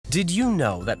Did you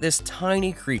know that this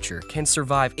tiny creature can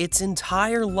survive its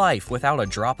entire life without a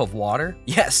drop of water?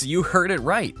 Yes, you heard it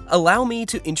right. Allow me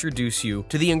to introduce you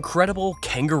to the incredible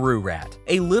kangaroo rat,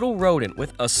 a little rodent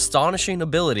with astonishing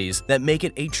abilities that make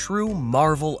it a true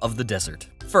marvel of the desert.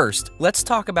 First, let's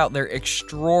talk about their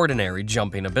extraordinary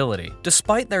jumping ability.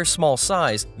 Despite their small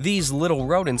size, these little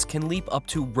rodents can leap up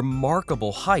to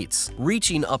remarkable heights,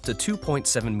 reaching up to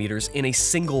 2.7 meters in a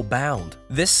single bound.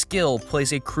 This skill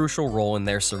plays a crucial role in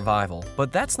their survival,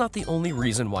 but that's not the only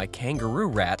reason why kangaroo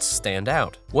rats stand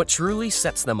out. What truly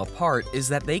sets them apart is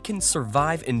that they can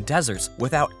survive in deserts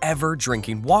without ever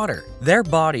drinking water. Their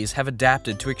bodies have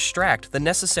adapted to extract the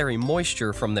necessary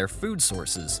moisture from their food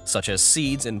sources, such as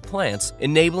seeds and plants,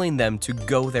 enabling them to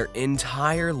go their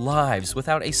entire lives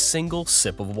without a single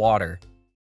sip of water.